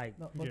dance? Like,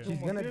 No, but she's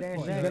to gonna Monsieur's dance.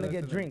 point- She's Yeah, gonna listen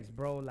get to- drinks,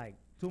 bro. Like,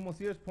 To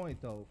Monsieur's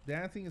point, though,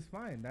 dancing is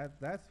fine.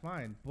 That's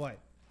fine. But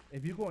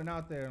if you're going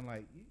out there and,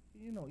 like,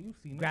 you know, you've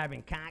seen it.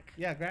 grabbing cock.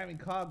 Yeah, grabbing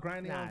cock,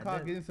 grinding Nah, on cock,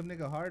 that- getting some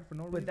nigga hard for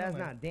no reason. But that's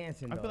like, not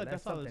dancing, I though. feel like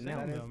that's all something the same,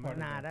 else. That is though, part of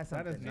Nah, it. that's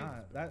That something is else.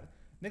 not. That,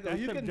 nigga, That's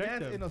you can dance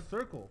subjective. in a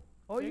circle.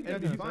 Or you Yeah, could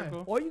That'd in be a fine.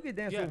 circle. Or you could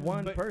dance Yeah, with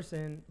one but-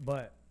 person,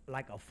 but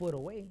like a foot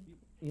away.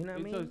 You know what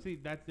I mean? So see,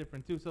 that's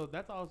different too. So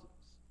that's all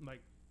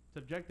like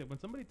subjective. When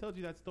somebody tells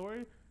you that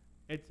story,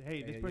 it's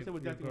hey, this person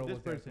was dancing with this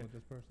person.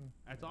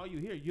 That's all you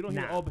hear. You don't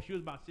hear, Nah. oh, but she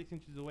was about 6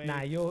 inches away.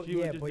 Nah, She was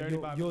just but dirty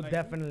about- you'll like,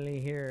 definitely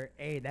hear,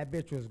 hey, that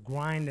bitch was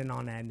grinding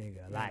on that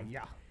nigga. Like,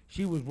 yeah.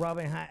 she was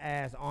rubbing her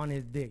ass on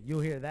his dick. You'll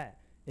hear that.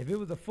 If it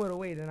was a foot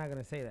away, they're not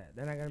gonna say that.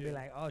 They're not gonna be Yeah.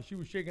 like, oh, she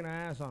was shaking her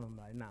ass on him.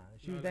 Like, nah,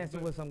 she No, was like, dancing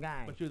but- with some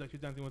guy. But she was like, she's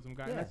dancing with some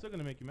guy. Yeah. That's still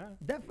gonna make you mad.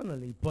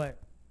 Definitely, but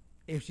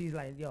if she's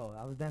like, yo,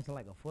 I was dancing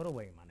like a foot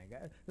away, my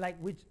nigga.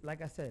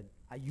 Like I said,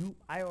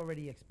 I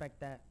already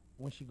expect that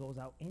when she goes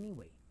out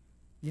anyway.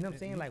 You know what I'm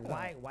saying? Like,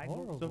 why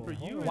go? So for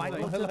you, Why it's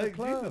go like, to the like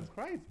club? Jesus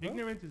Christ, bro.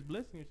 ignorance is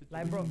bliss in your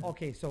situation. Like, bro,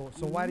 okay, so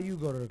why do you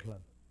go to the club?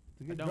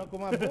 To get I don't. drunk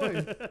with my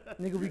boys.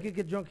 Nigga, we could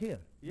get drunk here.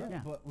 yeah,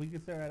 Yeah. but we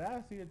can stare at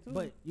ass here too.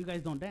 But you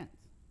guys don't dance.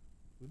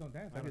 we don't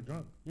dance. I I get don't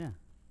drunk. Yeah,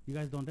 you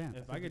guys don't dance.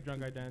 If I get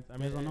drunk, I dance. I You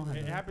mean, guys don't know how to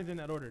it dance. happens in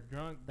that order.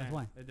 Drunk, That's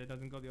dance. why. It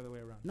doesn't go the other way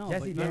around. No,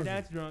 Jesse but dances.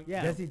 Dance drunk,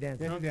 Yeah. Jesse dances.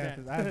 Jesse Drunk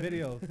dances. dance. I have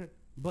videos.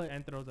 but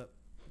and throws up.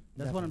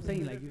 that's what I'm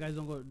saying. Like you guys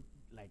don't go.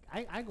 Like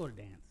I go to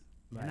dance,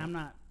 Right. and I'm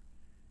not.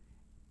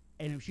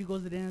 And if she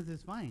goes to dance,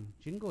 it's fine.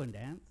 She can go and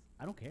dance.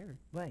 I don't care.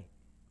 Right.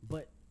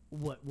 But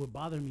what would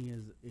bother me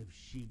is if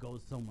she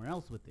goes somewhere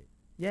else with it.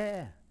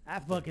 Yeah.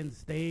 After. Fucking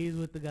stays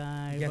with the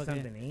guy. Get fucking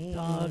something to eat.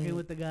 talking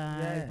with the guy.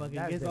 Yeah, fucking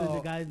that's gets the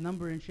guy's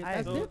number and shit.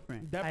 That's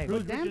different. That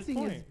Bro, proves Rich's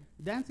point.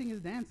 dancing is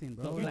dancing,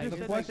 bro. So you Like, just the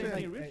said question, that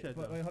same Rich said,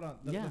 but though. wait, hold on.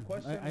 The yeah,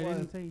 question I was,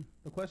 didn't say.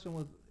 the question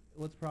was,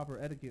 what's proper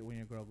etiquette when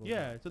your girl goes?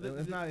 Yeah, out? so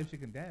it's not if she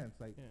can dance.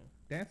 Like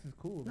dance is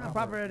cool. No,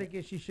 proper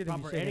etiquette. She shouldn't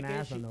be Proper shaking etiquette,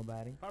 ass on she-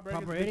 nobody. Proper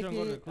etiquette, don't go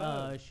to the etiquette.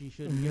 club. She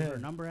shouldn't give her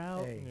number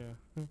out. Hey.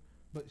 Yeah.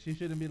 But she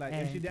shouldn't be like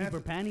And if she keep her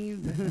dances.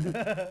 panties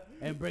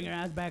and bring her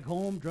ass back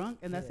home drunk,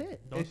 and that's it.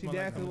 Don't If she smell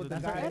like dances someone with the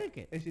That's her guy,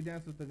 etiquette. if she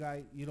dances with the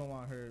guy, you don't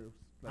want her.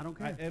 Like, I don't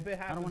care. If it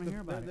happens, I don't wanna 'cause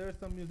hear about it. There's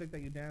some music that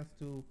you dance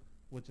to,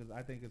 which is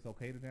I think it's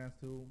okay to dance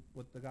to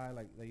with the guy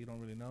like that you don't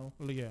really know.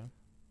 Well, yeah.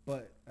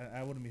 But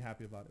I wouldn't be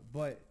happy about it.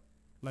 But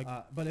Like,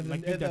 but if,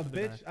 like the, you if the dance with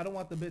the bitch, I don't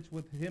want the bitch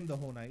with him the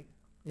whole night.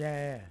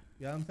 Yeah.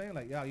 You know what I'm saying?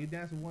 Like, yeah, you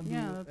dance with one dude,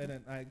 Yeah, and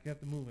then I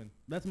kept it moving.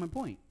 That's my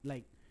point.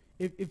 Like,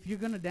 if you're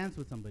gonna dance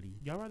with somebody,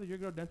 y'all rather your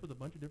girl dance with a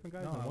bunch of different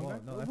guys No, than I one guy?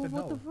 won't. No, I Well, said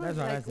what no. the fuck? That's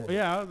what I Like, said.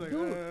 Yeah, I was like,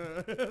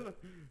 Dude.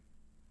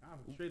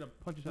 I'm straight up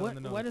punch a shot in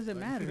the nose. What does it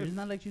Like, matter? It's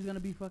not like she's gonna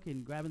be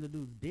fucking grabbing the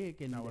dude's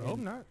dick and. I would and- hope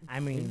not. I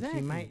mean,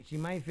 Exactly. she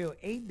might feel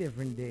 8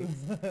 different dicks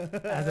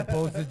as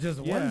opposed to just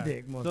one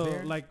dick. Most So,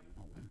 fair. like,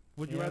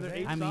 would you Yeah, rather I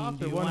 8 I mean, soft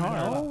do or you 1 want to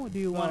hard? know? Do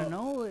you want So- to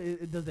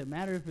know? Does it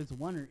matter if it's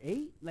 1 or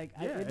 8? Like,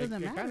 Yeah, it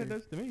doesn't It kind matter. of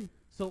does to me.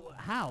 So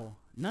how?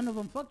 None of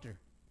them fucked her.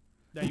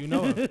 That you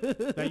know of.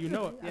 That you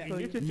know of. Yeah, In so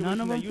your situation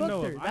None of that them you fucked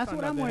know her. of. I That's found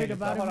what out I'm that worried hanging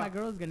about. If hold my on.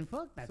 girl's getting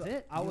fucked, that's So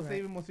it. I was You're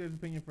saving my serious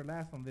opinion for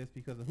last on this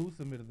because of who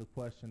submitted the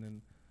question,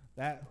 and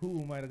that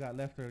who might have got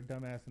left her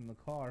dumbass in the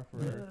car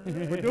for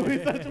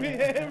doing such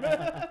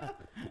behavior.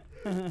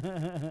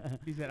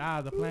 He said,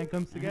 the plan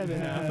comes together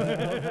now.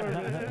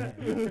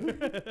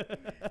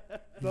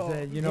 He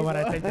said, you know what?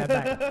 I take that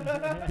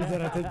back. He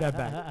said, I take that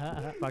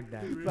back. Fuck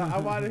that. So I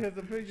wanted his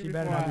opinion She before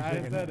better not be I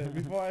shaking said it. it.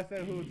 Before I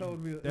said who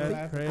told me. That's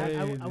last- crazy.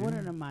 I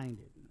wouldn't have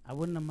minded. I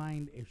wouldn't have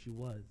minded if she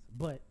was.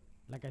 But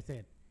like I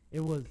said, it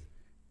was.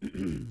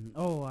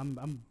 Oh,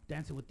 I'm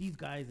dancing with these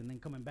guys and then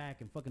coming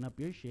back and fucking up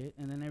your shit,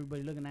 and then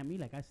everybody looking at me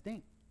like I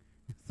stink.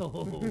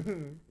 So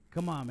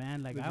come on,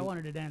 man. Like I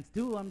wanted to dance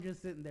too. I'm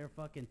just sitting there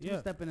fucking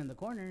two-stepping in the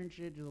corner and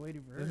shit, just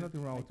waiting for her. There's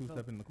nothing wrong with Like,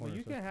 two-stepping in the Well, corner.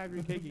 you so- can't have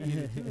your cake and eat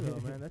it too, though,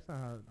 man. That's not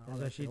how That's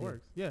that what she shit did.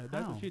 works. Yeah,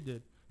 that's How? what she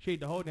did. She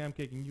ate the whole damn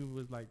cake and you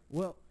was like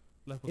Well,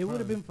 left with it would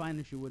have crumbs. been fine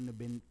if she wouldn't have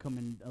been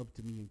coming up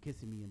to me and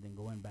kissing me and then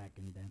going back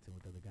and dancing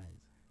with other guys.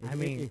 I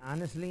mean,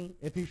 honestly,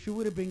 If she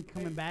would have been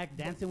coming back,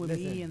 dancing with me,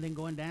 listen. and then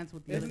going dance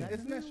with the other guys,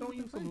 Isn't that showing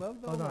you some love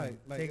though? hold on.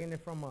 Like, Taking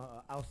it from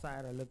a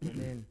outsider looking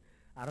in,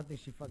 I don't think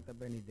she fucked up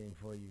anything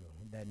for you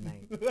that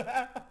night.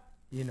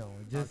 You know,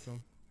 just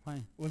Awesome.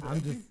 fine. was it I'm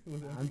empty? just-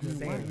 Was it I'm empty? just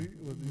saying. Was it-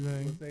 was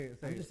it- Say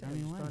it. Say I'm it. just I saying,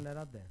 mean, just why? throwing that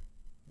out there.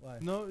 Why?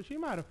 No, she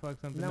might have fucked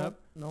something No, up.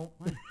 no.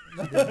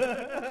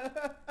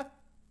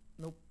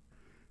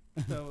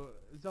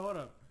 So hold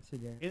up. She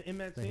did. In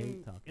that The hate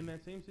same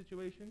talking.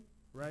 situation,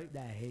 right?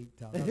 That hate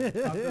talk. Talk to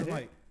the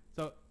mic.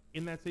 So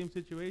in that same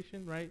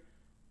situation, right?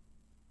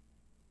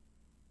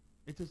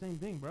 It's the same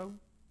thing, bro.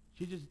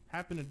 She just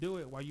happened to do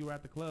it while you were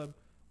at the club.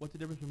 What's the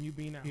difference from you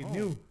being at He home?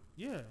 knew.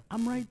 Yeah,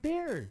 I'm right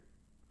there.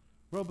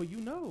 bro. But you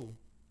know.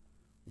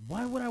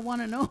 Why would I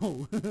want to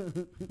know?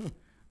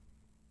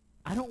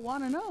 I don't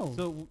want to know.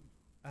 So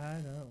I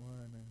don't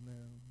wanna know.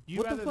 you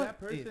What the rather fuck? that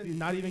person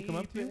not even come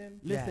up to you?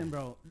 Listen, Yeah.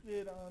 bro.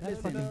 Get on That's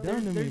the fucking dance.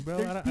 done to me, bro.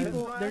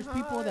 There's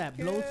people that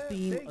blow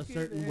steam Take a it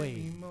certain way.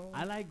 anymore.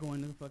 I like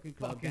going to the fucking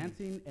club, Fucking.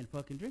 dancing and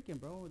fucking drinking,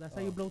 bro. That's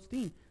how you Oh. blow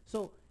steam.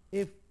 So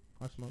if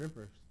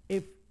Strippers.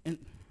 and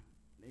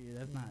yeah,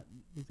 that's not.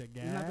 He said,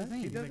 It's not the same.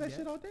 He It's does like that gas.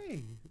 shit all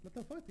day. What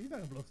the fuck? He's not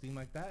gonna blow steam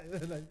like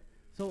that. Like,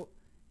 So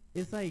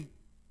it's like,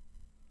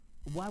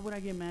 why would I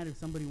get mad if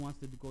somebody wants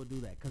to go do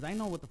that? Because I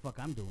know what the fuck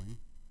I'm doing,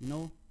 you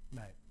know?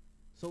 Right.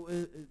 So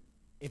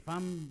if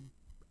I'm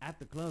at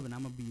the club and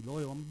I'm gonna be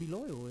loyal, I'm gonna be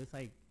loyal. It's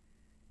like,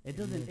 it If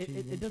you're doesn't gonna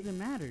cheat, it doesn't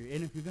matter.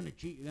 And if you're gonna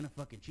cheat, you're gonna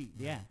fucking cheat.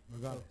 Yeah.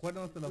 Regardless.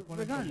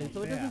 Regardless.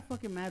 So it Yeah. doesn't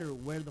fucking matter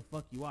where the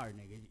fuck you are,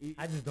 nigga.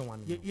 I just don't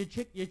want to Your,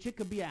 know. your chick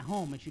could be at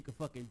home and she could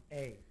fucking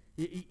Hey,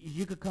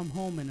 you could come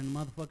home and the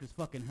motherfucker's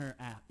fucking her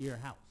at your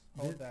house.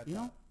 Hold that. You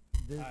know?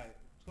 this, All right.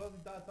 Closing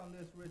thoughts on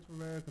this, Rich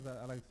Rivera, because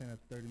I like saying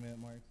that 30-minute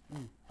marks.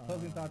 Mm.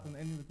 Closing thoughts on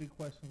any of the big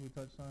questions we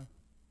touched on.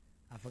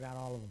 I forgot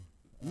all of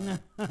them.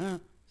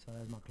 So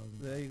that's my closing.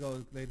 There you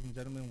go, ladies and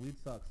gentlemen. Weed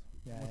sucks.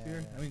 Yeah, What's yeah,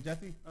 here? yeah. I mean,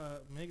 Jesse.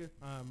 Mega.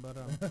 But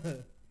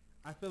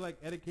I feel like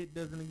etiquette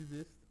doesn't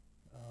exist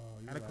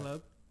Oh, at a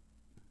club.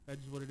 That's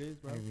just what it is,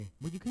 bro. I agree.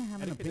 But you can't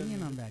have an Etiquette opinion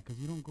doesn't on that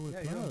because you don't go with Yeah,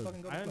 you don't clubs.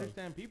 fucking go to I clubs.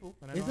 understand people,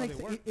 and I It's know like how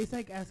they work. it's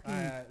like asking. All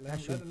right, let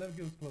That's him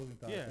give his closing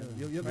thoughts. Yeah.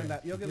 You'll get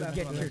that. You'll get You'll that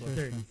get on your this one.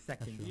 30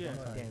 seconds. Yeah.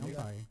 Damn, I'm you-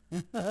 sorry.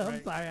 Right?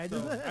 I'm sorry. I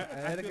So, just. I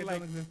feel Etiquette like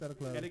don't exist at a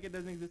club. etiquette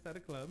doesn't exist at a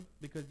club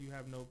because you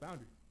have no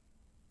boundaries.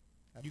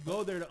 That's You fine.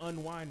 go there to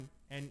unwind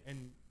and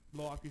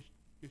blow off your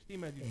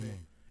steam, as you say. Amen.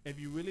 If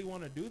you really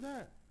want to do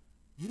that,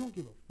 you don't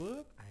give a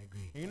fuck, I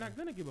agree. and you're not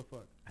gonna give a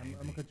fuck. I'm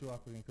gonna cut you off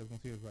again because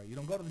Monsieur's right. You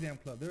don't go to the damn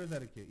club. There is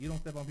etiquette. You don't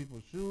step on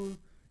people's shoes.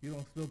 You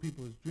don't spill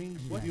people's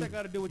drinks. What's that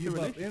got to do with your you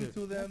bump relationship?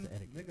 into them. That's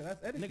etiquette. Nigga,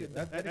 that's etiquette. Nigga,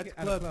 That's etiquette.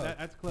 club.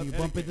 That's club. You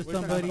bump into etiquette. We're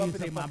somebody, talking you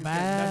say, about my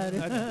fucking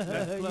bad.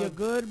 That's You club.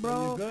 good,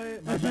 bro? You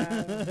good? My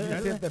bad.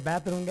 You tip the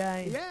bathroom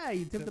guy. Yeah,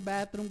 you tip the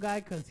bathroom guy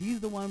because he's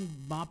the one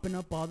mopping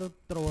up all the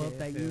throw up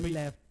that you Yeah.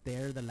 left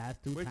there the last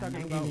 2 We're times.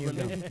 talking And about give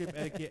me a relationship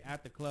etiquette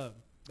at the club.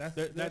 That's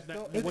It What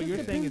just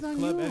you're saying is depends on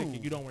club you.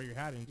 etiquette. You don't wear your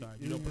hat inside.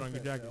 You don't put on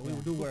your jacket. We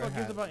do Who wear fuck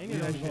gives hats. about any We of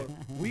that only shit?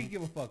 go- We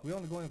give a fuck. We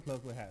only go in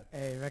clubs with hats.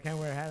 Hey, if I can't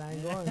wear a hat, I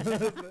ain't going.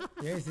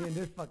 You ain't seeing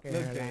this fucking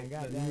Look, hairline. Jay,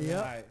 Goddamn. look, Yep.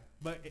 alright.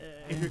 But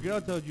if your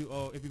girl told you,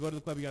 oh, if you go to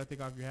the club, you gotta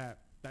take off your hat.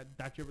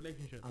 That's your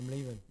relationship. I'm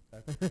leaving.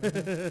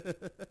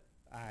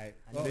 Alright.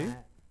 I Well, need my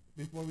hat.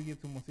 before we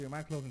get too more serious,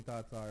 my closing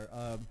thoughts are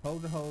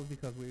hoes are hoes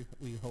because we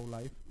whole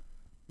life.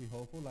 We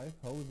whole for life.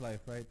 Hoe is life,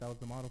 right? That was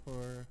the motto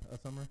for a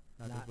summer.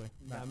 Not this way.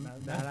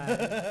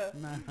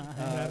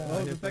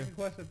 Well, the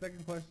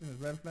second question is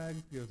red flags.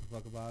 Give us a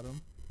fuck about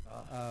them.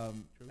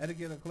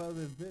 Etiquette at club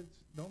is, bitch,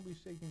 don't be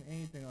shaking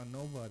anything on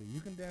nobody. You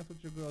can dance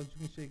with your girls.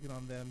 You can shake it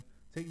on them.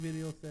 Take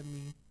videos. Send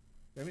me.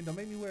 I mean, don't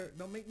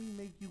make me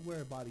make you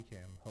wear a body cam,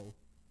 hoe.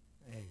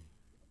 Hey,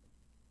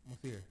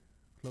 What's here?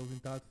 Closing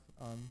thoughts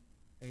on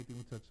anything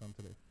we touched on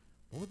today.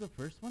 What was the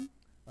first one?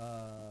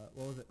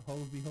 What was it?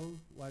 Hoes be hoes?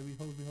 Why be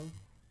hoes be hoes?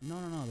 No,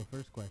 the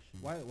first question.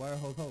 Why are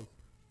hoes hoes?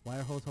 Why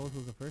are hoes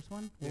was the first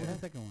one? What was Yeah.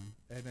 the second one?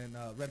 And then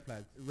red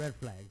flags. Red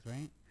flags,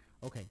 right?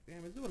 Okay.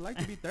 Damn, is it would like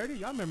to be 30?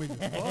 Y'all memories is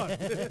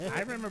fucked.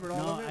 I remembered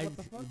all No, of it. What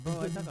the fuck?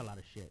 bro, I talk a lot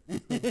of shit.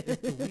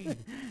 It's the weed.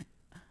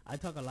 I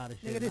talk a lot of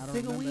shit. Nigga, and this I don't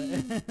sick of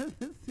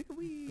remember- sick of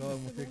weed. Go on,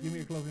 Mr. Give me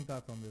your closing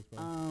thoughts on this,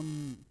 bro.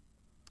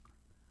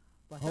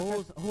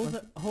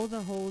 Hoes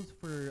are hoes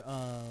for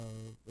a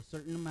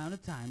certain amount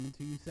of time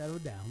until you settle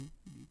down.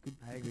 You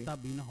I could agree.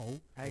 stop being a hoe.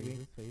 I agree.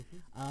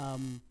 Faces.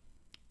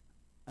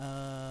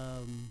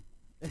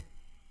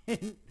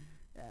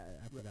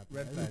 I forgot the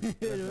Red rest. flags.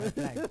 red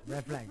flags.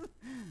 Red flags.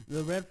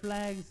 The red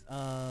flags,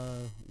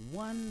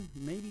 one,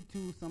 maybe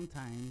two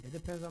sometimes. It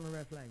depends on the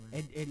red flag,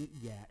 man.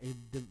 It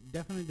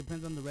definitely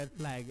depends on the red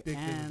flag Big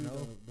and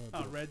no.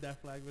 How red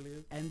that flag really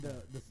is? and the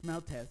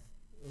smell test.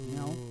 Ooh, You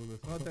know? the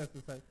smell test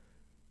is like,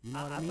 You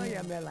know what I I mean?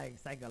 thought you meant like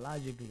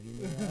psychologically.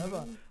 You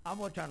know? I'm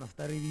more trying to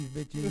study these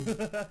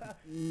bitches.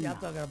 Y'all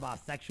talking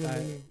about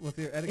sexually. what's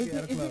your etiquette Is it-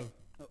 at a is club?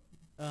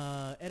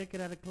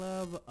 Etiquette at a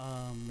club.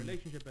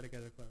 Relationship etiquette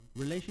at a club.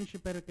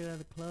 Relationship etiquette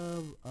at a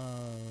club.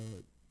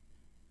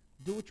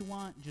 Do what you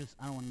want. Just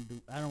I don't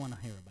want to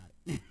hear about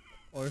it.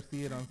 Or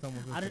see it on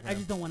someone's I Instagram?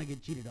 just don't want to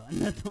get cheated on.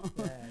 That's all.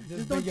 Yeah,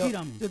 Just don't cheat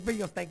on me. Just bring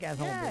your stank ass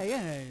home. Yeah, bitch.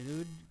 yeah,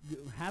 dude.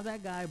 Have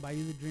that guy buy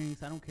you the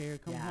drinks. I don't care.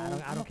 Come Yeah,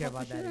 home. I don't care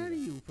about the shit that out of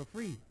either. you for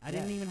free. I Yeah,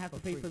 didn't even have to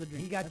for pay free. for the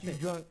drink. He got That's you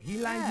it. drunk. He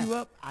lined Yeah, you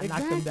up. I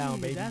knocked him down,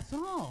 exactly. baby. That's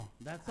all.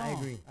 That's all. I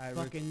agree. All right,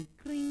 Fucking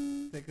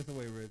clean. Take us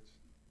away, Rich.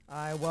 All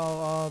right.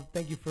 Well,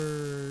 thank you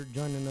for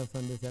joining us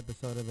on this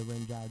episode of the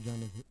Rim Job.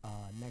 Join us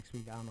next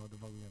week. I don't know what the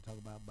fuck we're gonna talk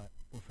about, but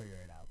we'll figure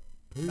it out.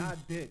 Peace. Not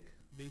dick.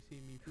 They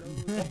see me float.